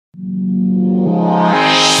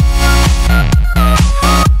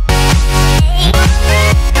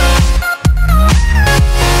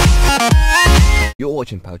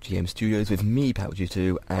Pal GM Studios with me,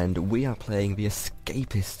 Pal2, and we are playing the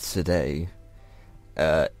Escapists today,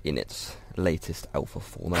 in its latest alpha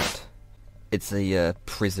format. It's a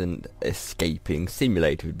prison escaping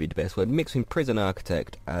simulator would be the best word, mixing Prison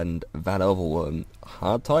Architect and that other one,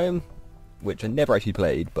 Hard Time, which I never actually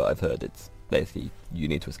played, but I've heard it's basically you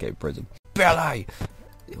need to escape prison. Ballet!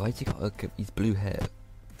 Why's he got his blue hair?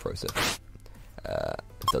 Process. I've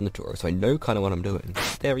done the tutorial, so I know kind of what I'm doing.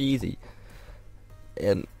 Very easy.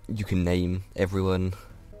 You can name everyone.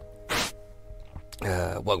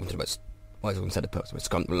 Welcome to the most wisely person with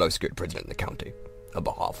the lowest security prison in the county. On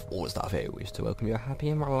behalf of all the staff here, we wish to welcome you a happy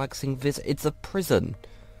and relaxing visit. It's a prison.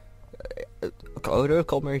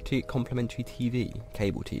 Complimentary TV,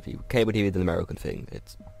 cable TV. Cable TV is an American thing.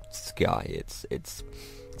 It's Sky. It's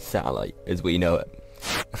satellite as we know it.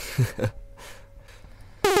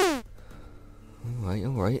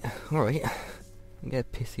 Alright. You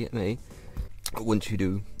get pissy at me. Once you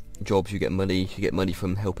do jobs, you get money. You get money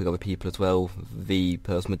from helping other people as well. The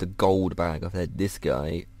person with the gold bag, I've heard this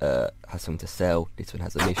guy has something to sell. This one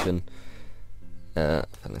has a mission.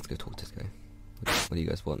 Let's go talk to this guy. What do you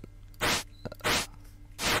guys want?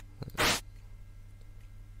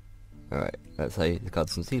 Alright, let's say the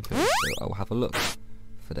cards some seed pills, so I'll have a look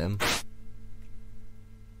for them.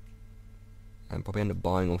 And probably end up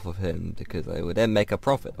buying off of him because I would then make a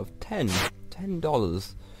profit of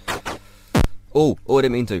 $10. Oh, I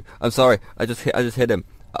didn't mean to. I'm sorry. I just hit him.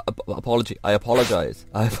 I apologize.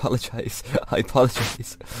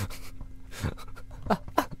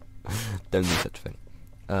 Don't do such a thing.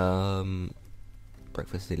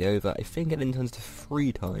 Breakfast is nearly over. I think it turns to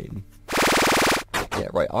free time. Yeah,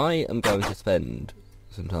 right. I am going to spend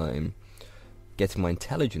some time getting my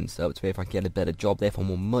intelligence up to see if I can get a better job, therefore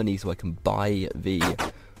more money, so I can buy the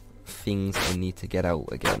things I need to get out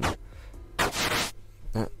again.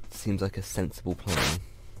 That seems like a sensible plan.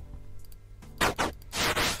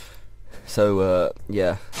 So,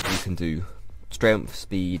 yeah, you can do strength,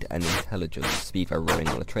 speed, and intelligence. Speed by running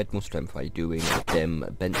on a treadmill, strength by doing them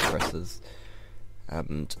bench presses.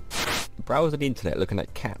 And browsing the internet, looking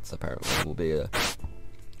at cats, apparently, will be a...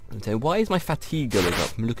 So why is my fatigue going up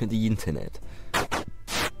from looking at the internet?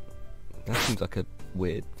 That seems like a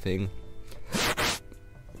weird thing.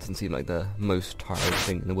 Doesn't seem like the most tiring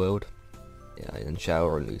thing in the world. Yeah, I then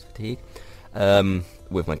shower and lose fatigue.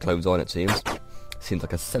 With my clothes on, it seems. Seems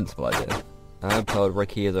like a sensible idea. I'm told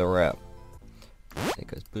Ricky is a rat. It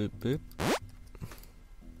goes boop boop.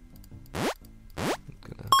 I'm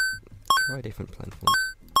gonna try different platforms.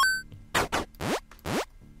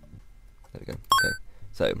 There we go. Okay.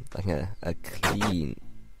 So, I can get a clean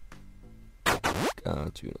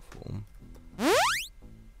guard's uniform.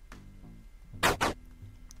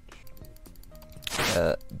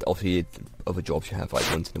 Obviously, other jobs you have, like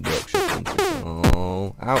ones in the workshop.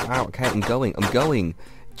 Oh, ow, okay, I'm going.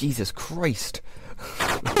 Jesus Christ.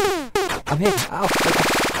 I'm here. Ow.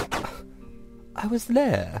 I was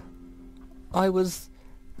there.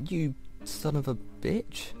 You son of a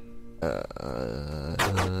bitch.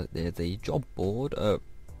 There's a job board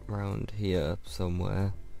around here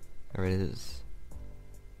somewhere. There it is.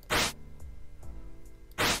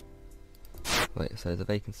 Wait, so there's a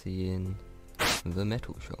vacancy in the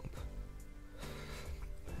metal shop.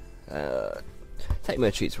 Take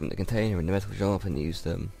merge sheets from the container in the metal shop and use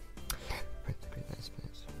them. Let's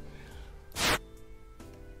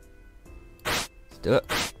do it.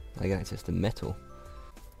 I get access to metal.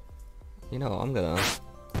 You know what, I'm gonna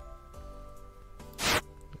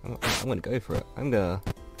go for it. I'm gonna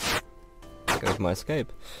go for my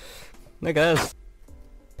escape. There goes.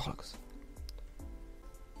 Bollocks.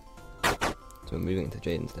 So we're moving into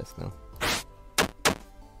Jaden's desk now.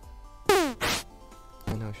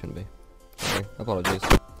 Oh, no, I shouldn't be. Sorry, apologies.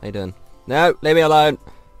 How you doing? No, leave me alone.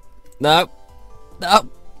 No. Oh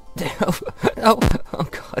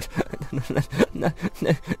God.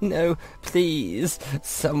 No, please,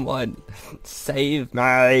 someone save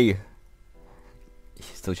me.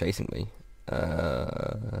 He's still chasing me.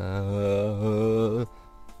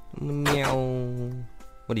 Meow.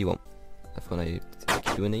 What do you want? I've got a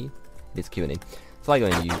Q&E. It's Q&E. It's like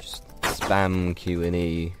when you just spam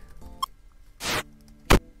Q&E.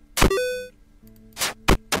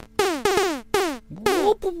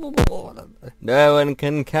 No one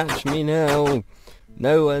can catch me now.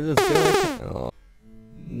 No one's gonna. Oh.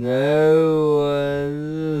 No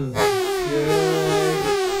one's gonna.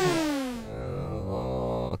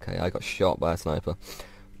 Oh, okay, I got shot by a sniper.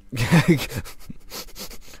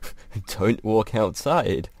 Don't walk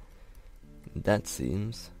outside. That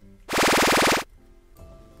seems.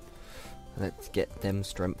 Let's get them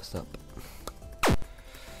strengths up.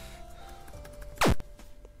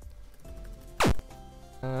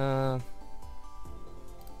 Man.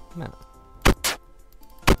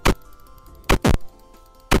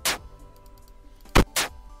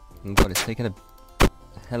 Oh god, it's taking a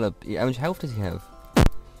hell of... How much health does he have?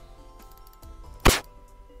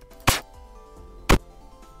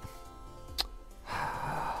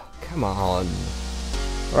 Come on.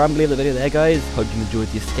 Alright, I'm gonna leave the video there, guys. Hope you enjoyed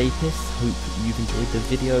the Escapists. Hope you've enjoyed the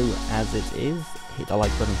video as it is. Hit the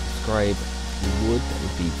like button, subscribe if you would. That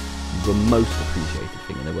would be the most appreciated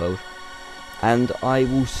thing in the world. And I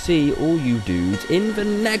will see all you dudes in the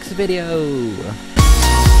next video.